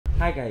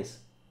Hi guys,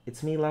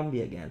 it's me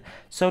Lumbly again.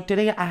 So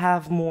today I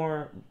have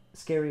more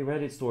scary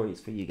Reddit stories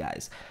for you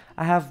guys.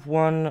 I have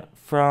one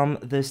from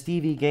the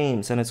Stevie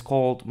Games and it's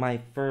called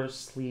My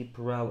First Sleep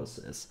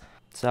Paralysis.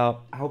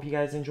 So I hope you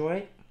guys enjoy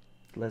it.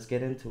 Let's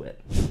get into it.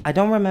 I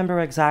don't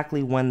remember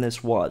exactly when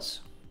this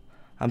was.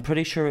 I'm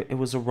pretty sure it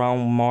was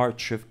around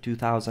March of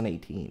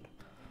 2018.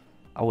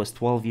 I was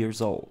 12 years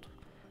old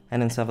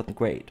and in 7th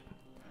grade.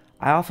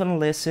 I often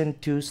listen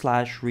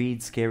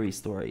to/read scary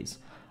stories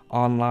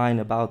online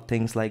about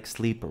things like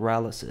sleep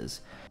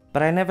paralysis,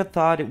 but I never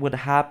thought it would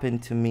happen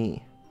to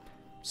me.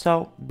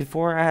 So,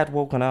 before I had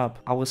woken up,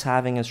 I was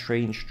having a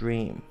strange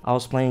dream. I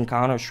was playing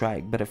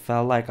Counter-Strike, but it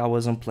felt like I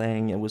wasn't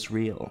playing, it was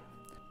real.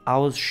 I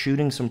was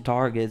shooting some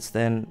targets,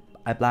 then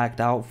I blacked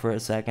out for a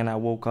second. I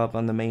woke up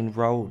on the main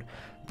road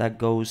that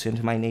goes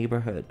into my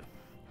neighborhood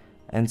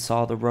and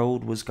saw the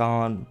road was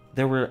gone.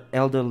 There were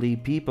elderly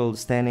people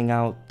standing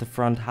out the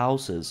front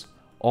houses,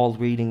 all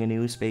reading a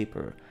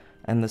newspaper,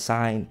 and the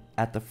sign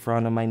at the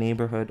front of my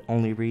neighborhood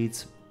only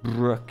reads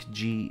Brook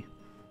G,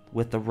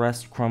 with the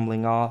rest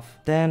crumbling off.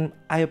 Then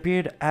I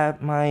appeared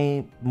at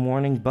my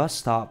morning bus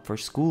stop for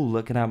school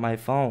looking at my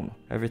phone.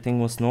 Everything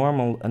was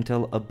normal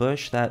until a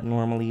bush that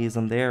normally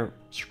isn't there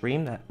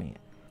screamed at me.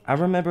 I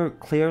remember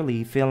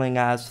clearly feeling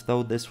as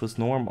though this was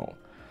normal,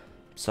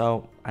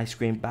 so I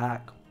screamed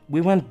back.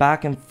 We went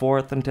back and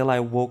forth until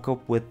I woke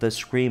up with the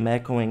scream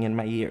echoing in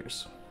my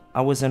ears. I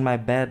was in my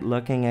bed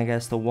looking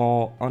against the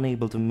wall,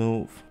 unable to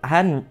move. I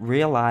hadn't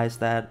realized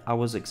that I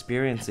was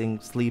experiencing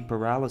sleep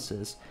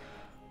paralysis,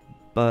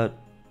 but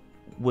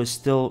was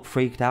still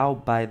freaked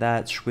out by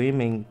that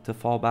screaming to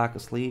fall back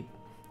asleep.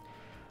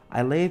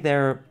 I lay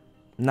there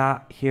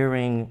not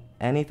hearing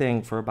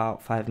anything for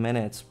about 5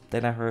 minutes.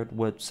 Then I heard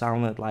what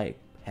sounded like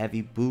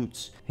heavy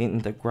boots hitting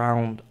the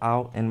ground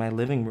out in my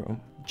living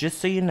room. Just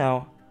so you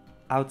know,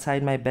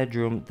 outside my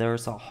bedroom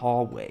there's a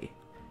hallway.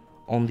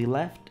 On the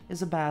left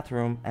is a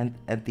bathroom and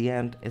at the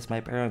end is my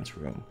parents'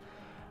 room.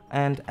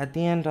 And at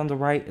the end on the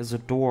right is a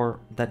door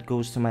that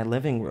goes to my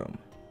living room.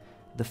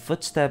 The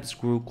footsteps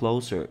grew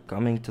closer,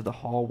 coming to the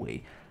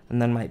hallway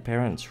and then my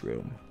parents'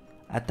 room.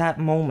 At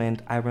that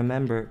moment I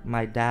remember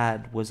my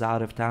dad was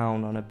out of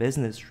town on a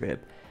business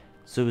trip,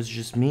 so it was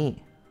just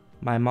me,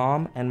 my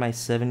mom and my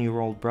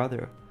 7-year-old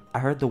brother. I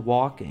heard the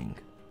walking,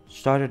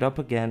 started up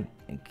again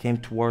and came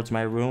towards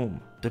my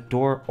room. The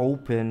door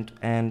opened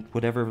and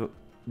whatever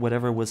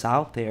was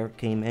out there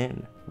came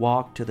in,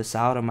 walked to the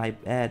side of my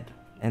bed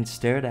and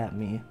stared at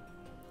me.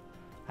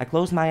 I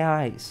closed my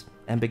eyes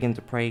and began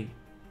to pray.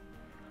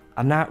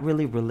 I'm not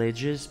really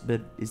religious,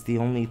 but it's the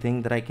only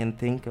thing that I can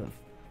think of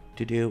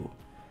to do.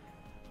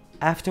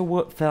 After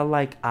what felt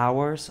like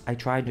hours, I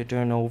tried to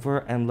turn over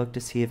and look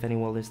to see if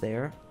anyone is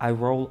there. I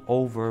roll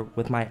over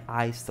with my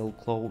eyes still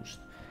closed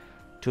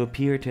to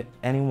appear to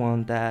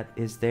anyone that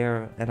is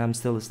there and I'm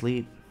still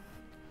asleep.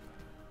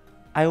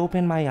 I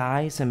open my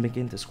eyes and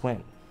begin to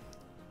squint.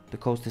 The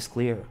coast is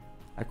clear.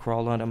 I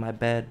crawl under my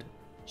bed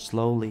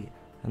slowly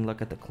and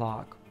look at the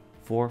clock.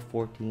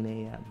 4:14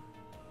 a.m.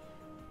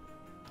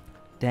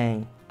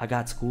 Dang, I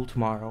got school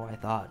tomorrow, I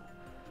thought.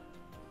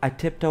 I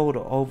tiptoed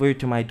over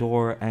to my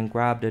door and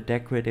grabbed a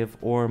decorative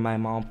ore my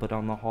mom put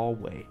on the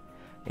hallway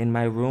in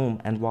my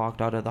room and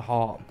walked out of the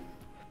hall.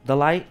 The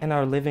light in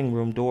our living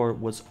room door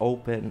was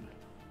open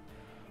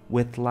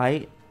with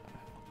light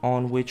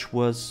on, which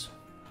was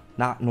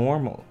not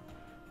normal,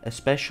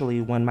 especially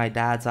when my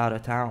dad's out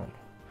of town.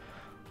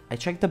 I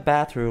checked the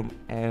bathroom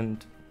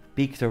and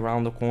peeked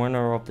around the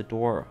corner of the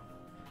door.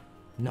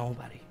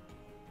 Nobody.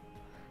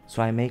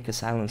 So I make a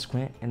silent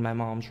squint in my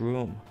mom's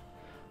room,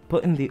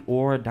 putting the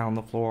ore down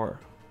the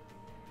floor.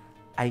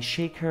 I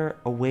shake her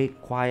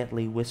awake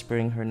quietly,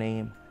 whispering her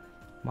name.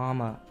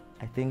 Mama,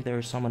 I think there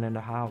is someone in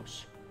the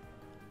house.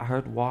 I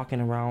heard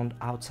walking around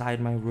outside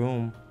my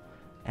room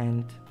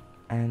and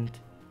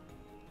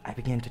I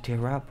began to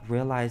tear up,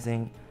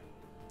 realizing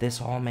this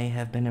all may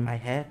have been in my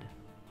head.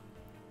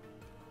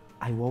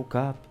 I woke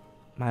up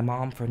my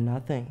mom for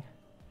nothing.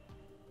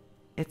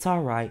 It's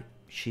alright,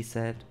 she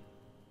said.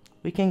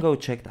 We can go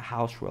check the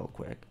house real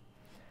quick.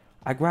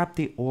 I grabbed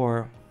the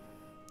ore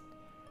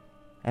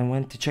and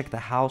went to check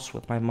the house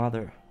with my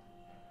mother.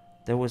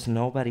 There was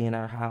nobody in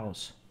our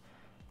house.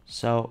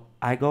 So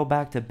I go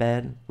back to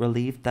bed,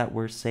 relieved that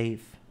we're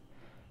safe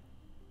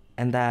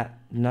and that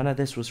none of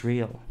this was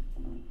real.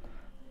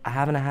 I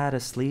haven't had a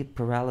sleep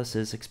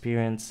paralysis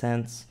experience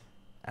since,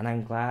 and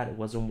I'm glad it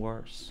wasn't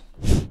worse.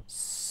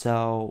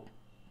 So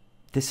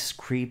this is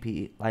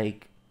creepy.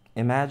 Like,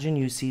 imagine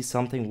you see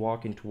something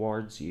walking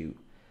towards you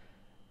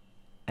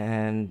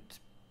and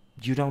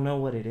you don't know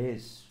what it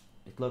is.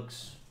 It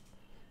looks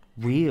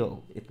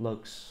real. It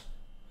looks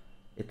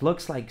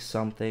like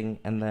something,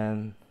 and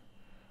then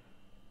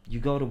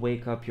you go to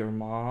wake up your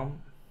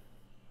mom,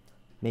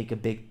 make a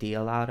big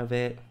deal out of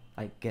it,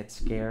 like get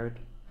scared,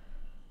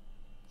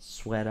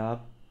 sweat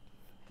up,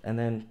 and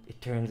then it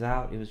turns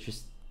out it was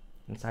just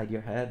inside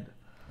your head.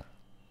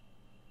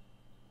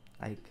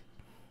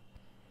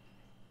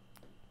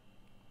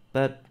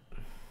 But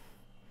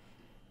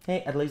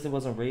hey, at least it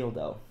wasn't real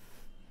though.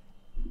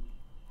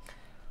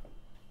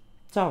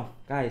 So,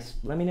 guys,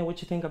 let me know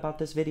what you think about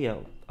this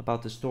video,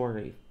 about the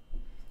story.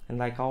 And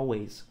like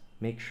always,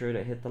 make sure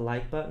to hit the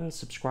like button,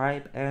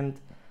 subscribe, and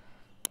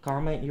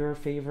comment your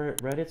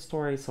favorite Reddit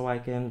story so I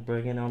can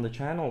bring it on the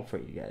channel for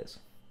you guys.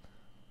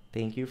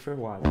 Thank you for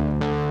watching.